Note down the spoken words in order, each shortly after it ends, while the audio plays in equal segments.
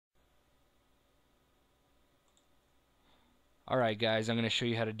Alright guys, I'm going to show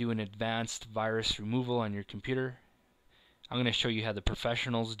you how to do an advanced virus removal on your computer. I'm going to show you how the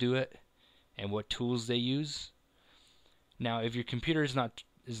professionals do it and what tools they use. Now if your computer is not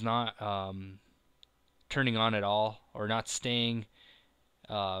turning on at all, or not staying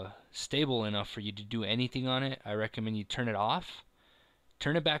stable enough for you to do anything on it, I recommend you turn it off,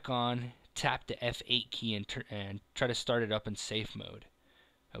 turn it back on, tap the F8 key and try to start it up in safe mode.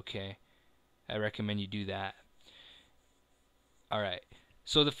 Okay, I recommend you do that. Alright,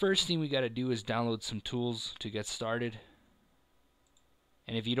 so the first thing we got to do is download some tools to get started.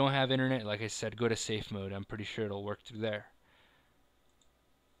 And if you don't have internet, like I said, go to safe mode. I'm pretty sure it'll work through there.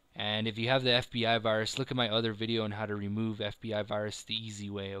 And if you have the FBI virus, look at my other video on how to remove FBI virus the easy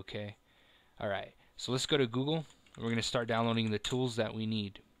way, okay? Alright, so let's go to Google. We're going to start downloading the tools that we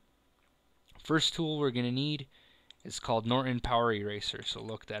need. First tool we're going to need is called Norton Power Eraser, so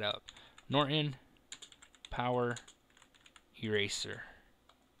look that up. Norton Power Eraser.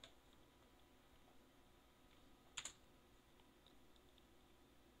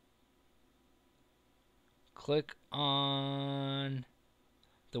 Click on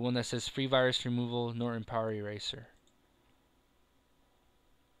the one that says Free Virus Removal Norton Power Eraser.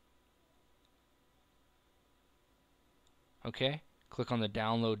 Okay, click on the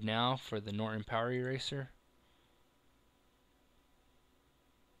download now for the Norton Power Eraser.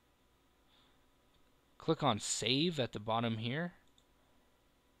 Click on save at the bottom here,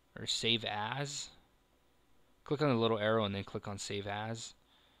 or save as. Click on the little arrow and then click on save as.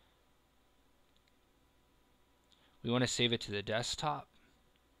 We want to save it to the desktop.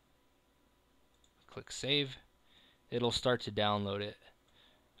 Click save. It'll start to download it.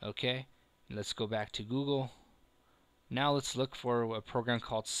 Okay, let's go back to Google. Now let's look for a program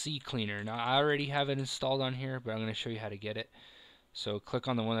called Ccleaner. Now I already have it installed on here, but I'm going to show you how to get it. So click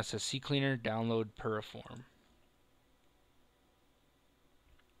on the one that says Ccleaner, download Piriform.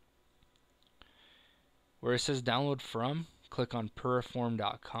 Where it says download from, click on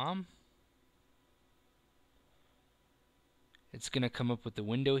piriform.com. It's going to come up with the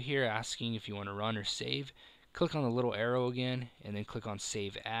window here asking if you want to run or save. Click on the little arrow again and then click on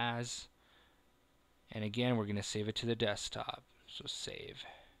save as. And again, we're going to save it to the desktop. So save.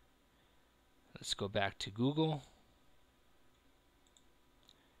 Let's go back to Google.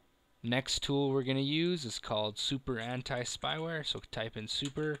 Next tool we're going to use is called Superantispyware. So type in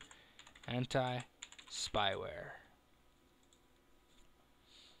Superantispyware.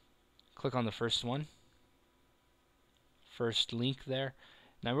 Click on the first one. First link there.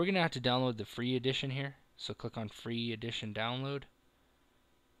 Now we're going to have to download the free edition here. So click on free edition download.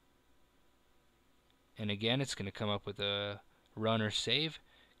 And again, it's going to come up with a run or save.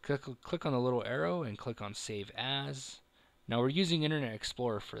 Click on the little arrow and click on save as. Now we're using Internet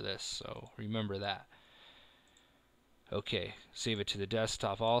Explorer for this, so remember that. Okay, save it to the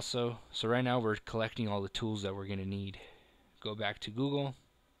desktop also. So right now we're collecting all the tools that we're going to need. Go back to Google.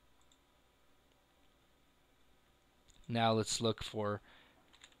 Now let's look for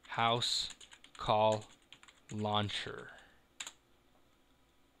House Call Launcher.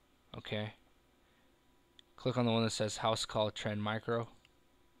 Okay. Click on the one that says House Call Trend Micro.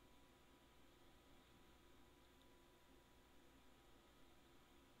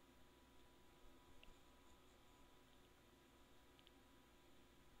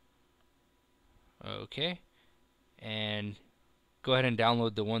 Okay, and go ahead and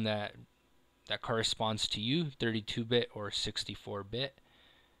download the one that corresponds to you, 32-bit or 64-bit.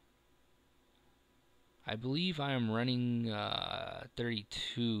 I believe I am running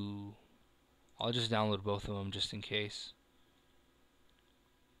 32. I'll just download both of them just in case.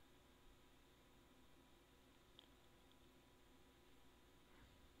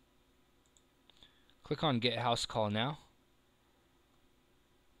 Click on Get House Call Now.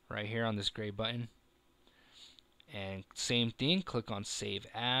 Right here on this gray button. And same thing, click on Save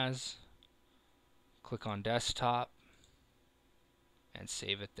As. Click on Desktop. And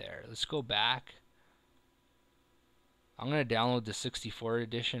save it there. Let's go back. I'm going to download the 64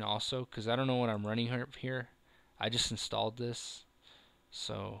 edition also, because I don't know what I'm running here. I just installed this.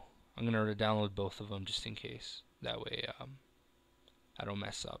 So I'm going to download both of them just in case. That way I don't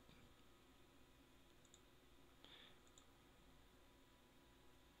mess up.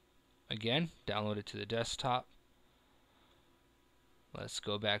 Again, download it to the desktop. Let's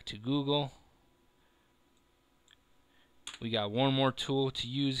go back to Google. We got one more tool to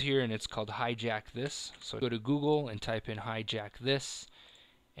use here, and it's called Hijack This. So go to Google and type in Hijack This,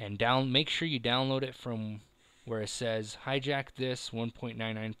 and make sure you download it from where it says Hijack This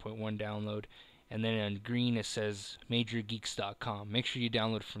 1.99.1 download, and then in green it says majorgeeks.com. Make sure you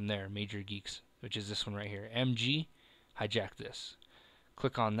download from there, Major Geeks, which is this one right here, MG hijack this.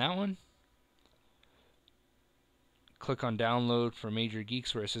 Click on that one. Click on download for Major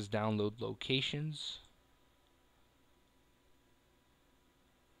Geeks where it says download locations.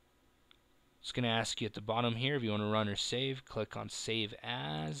 It's going to ask you at the bottom here if you want to run or save. Click on save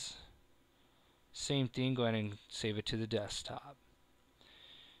as. Same thing, go ahead and save it to the desktop.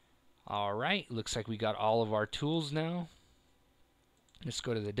 Alright, looks like we got all of our tools now. Let's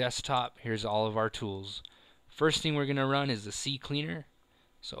go to the desktop. Here's all of our tools. First thing we're going to run is the Ccleaner.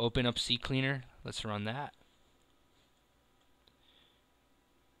 So open up Ccleaner. Let's run that.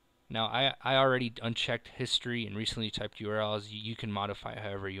 Now I already unchecked history and recently typed URLs. You can modify it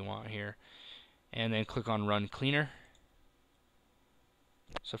however you want here. And then click on Run Cleaner.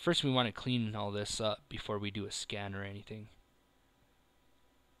 So first we want to clean all this up before we do a scan or anything.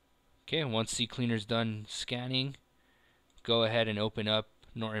 Okay, once Ccleaner's done scanning, go ahead and open up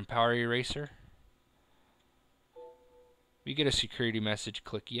Norton Power Eraser. If you get a security message,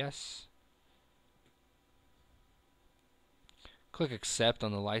 click Yes. Click Accept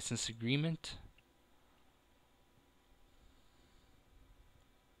on the license agreement.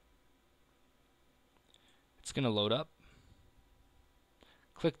 It's going to load up.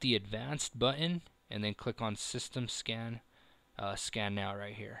 Click the Advanced button and then click on System Scan. Scan Now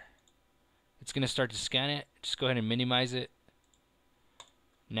right here. It's going to start to scan it. Just go ahead and minimize it.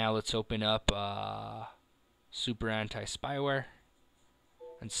 Now let's open up Superantispyware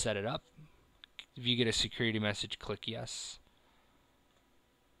and set it up. If you get a security message, click Yes.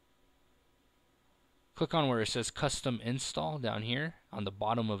 Click on where it says Custom Install down here on the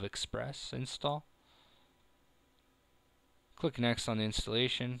bottom of Express Install. Click Next on the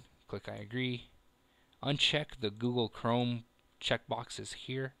installation. Click I agree. Uncheck the Google Chrome checkboxes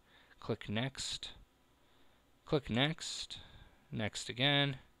here. Click Next. Click Next. Next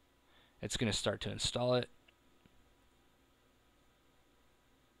again. It's going to start to install it.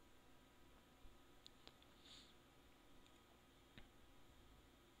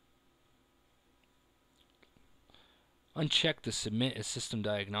 Uncheck the Submit a System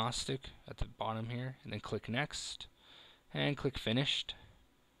Diagnostic at the bottom here, and then click Next, and click Finished.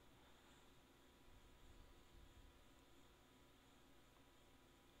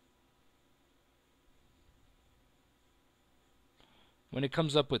 When it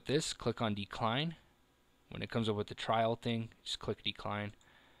comes up with this, click on Decline. When it comes up with the trial thing, just click Decline.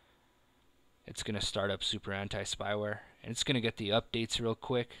 It's going to start up Superantispyware, and it's going to get the updates real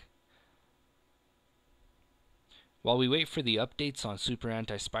quick. While we wait for the updates on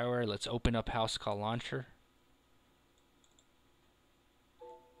Superantispyware, let's open up House Call Launcher.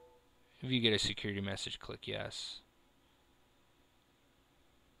 If you get a security message, click Yes.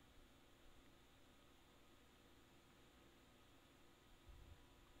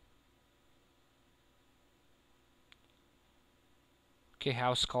 Okay,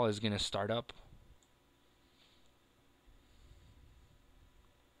 House Call is going to start up.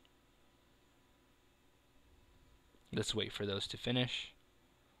 Let's wait for those to finish.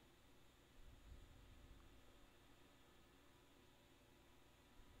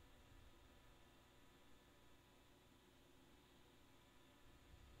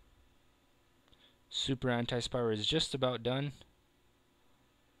 Superantispyware is just about done.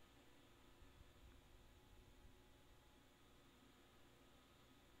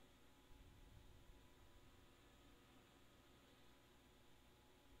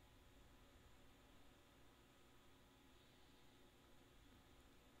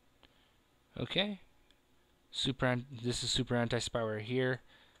 Okay, this is Superantispyware here.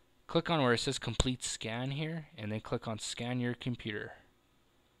 Click on where it says Complete Scan here, and then click on Scan Your Computer.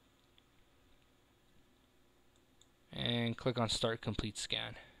 And click on Start Complete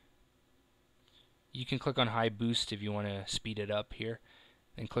Scan. You can click on High Boost if you want to speed it up here,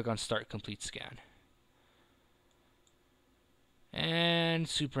 and click on Start Complete Scan. And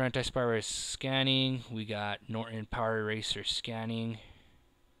Superantispyware is scanning. We got Norton Power Eraser scanning.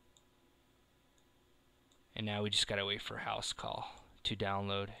 And now we just gotta wait for House Call to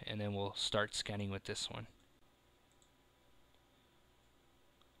download, and then we'll start scanning with this one.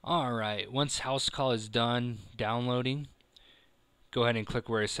 Alright, once House Call is done downloading, go ahead and click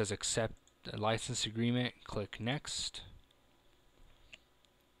where it says Accept the License Agreement, click Next.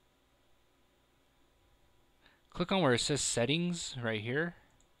 Click on where it says Settings right here.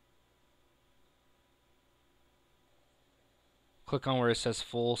 Click on where it says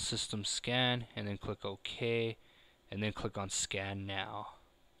Full System Scan, and then click OK, and then click on Scan Now.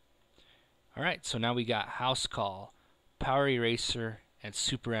 Alright, so now we got House Call, Power Eraser, and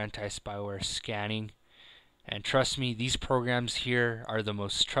Superantispyware scanning. And trust me, these programs here are the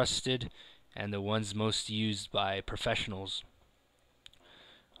most trusted and the ones most used by professionals.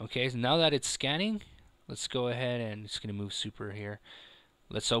 Okay, so now that it's scanning, let's go ahead and it's going to move super here.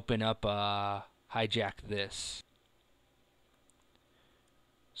 Let's open up hijack this.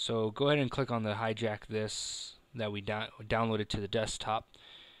 So go ahead and click on the hijack this that we downloaded to the desktop.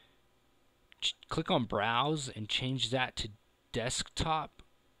 Click on browse and change that to desktop.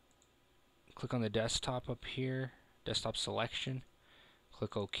 Click on the desktop up here, desktop selection.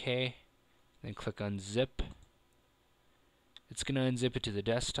 Click OK, then click unzip. It's going to unzip it to the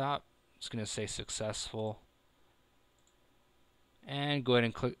desktop. It's going to say successful. And go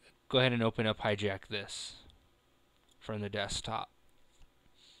ahead and open up hijack this from the desktop.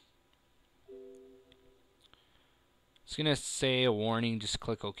 It's going to say a warning, just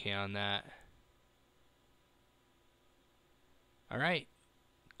click OK on that. Alright,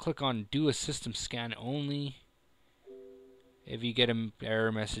 click on do a system scan only. If you get an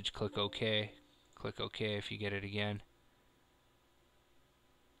error message, click OK. Click OK if you get it again.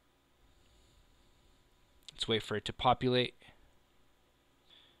 Let's wait for it to populate.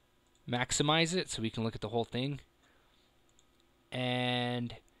 Maximize it so we can look at the whole thing.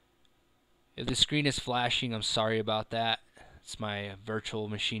 And if the screen is flashing, I'm sorry about that. It's my virtual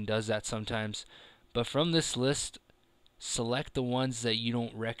machine does that sometimes. But from this list, select the ones that you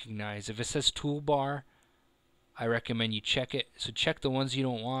don't recognize. If it says toolbar, I recommend you check it. So check the ones you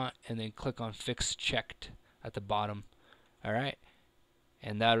don't want and then click on fix checked at the bottom. Alright?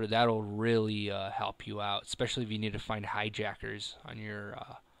 And that'll really help you out, especially if you need to find hijackers on your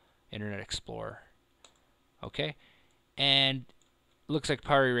Internet Explorer. Okay? And looks like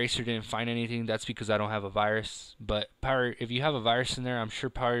Power Eraser didn't find anything. That's because I don't have a virus. But if you have a virus in there, I'm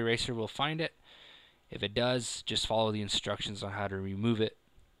sure Power Eraser will find it. If it does, just follow the instructions on how to remove it.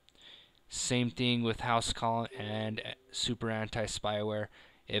 Same thing with House Call and Superantispyware.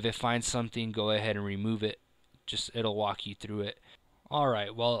 If it finds something, go ahead and remove it. It'll walk you through it.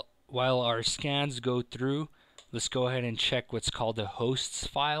 Alright, well, while our scans go through, let's go ahead and check what's called the hosts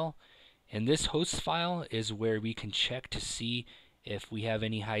file. And this hosts file is where we can check to see if we have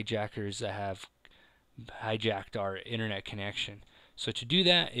any hijackers that have hijacked our internet connection. So to do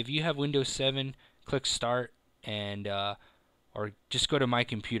that, if you have Windows 7, click Start and or just go to My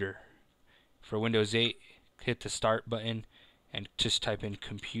Computer. For Windows 8, hit the Start button and just type in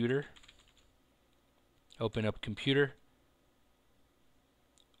Computer. Open up Computer.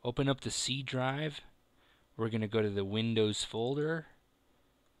 Open up the C drive. We're going to go to the Windows folder.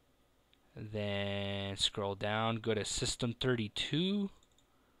 Then scroll down, go to System 32.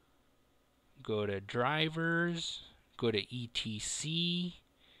 Go to Drivers. Go to ETC.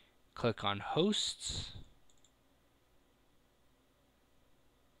 Click on Hosts.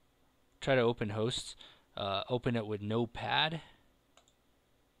 Try to open Hosts. Open it with Notepad.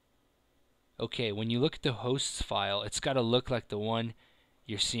 Okay, when you look at the hosts file, it's got to look like the one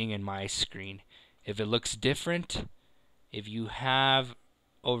you're seeing in my screen. If it looks different, if you have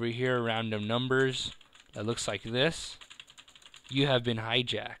over here random numbers that looks like this, you have been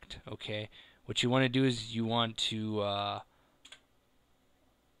hijacked. Okay, what you want to do is you want to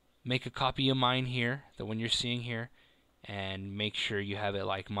make a copy of mine here, the one you're seeing here, and make sure you have it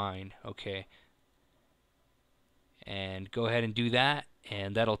like mine. Okay, and go ahead and do that,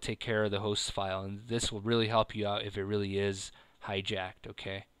 and that'll take care of the host file, and this will really help you out if it really is hijacked.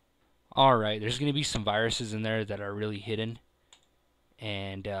 Okay, alright, there's going to be some viruses in there that are really hidden,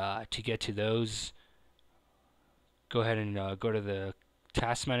 and to get to those, go ahead and go to the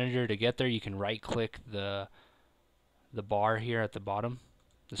task manager. To get there, you can right click the bar here at the bottom,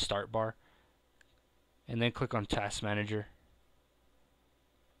 the start bar, and then click on task manager.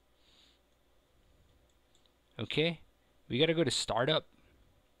 Okay, we got to go to startup,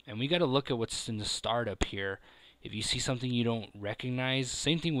 and we got to look at what's in the startup here. If you see something you don't recognize,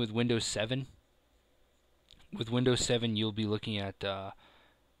 same thing with Windows 7. With Windows 7, you'll be looking at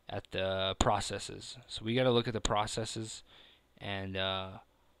the processes. So we got to look at the processes, and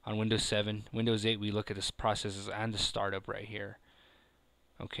on Windows 7, Windows 8, we look at the processes and the startup right here.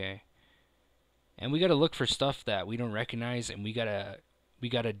 Okay, and we got to look for stuff that we don't recognize, and we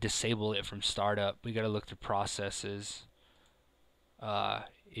gotta disable it from startup. We gotta look through processes.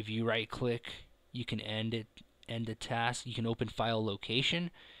 If you right click, you can end the task. You can open file location.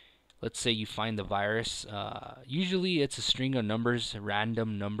 Let's say you find the virus. Usually it's a string of numbers,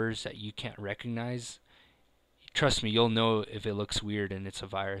 random numbers that you can't recognize. Trust me, you'll know if it looks weird and it's a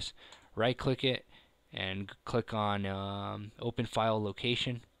virus. Right click it and click on open file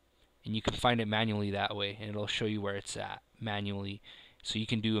location, and you can find it manually that way, and it'll show you where it's at manually. So you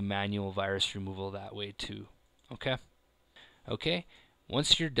can do a manual virus removal that way too. Okay? Okay,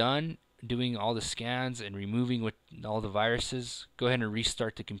 once you're done, doing all the scans and removing all the viruses, go ahead and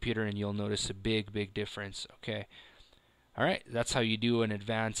restart the computer and you'll notice a big difference. Okay. Alright, that's how you do an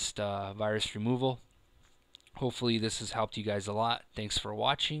advanced virus removal. Hopefully this has helped you guys a lot. Thanks for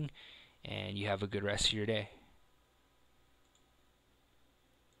watching, and you have a good rest of your day.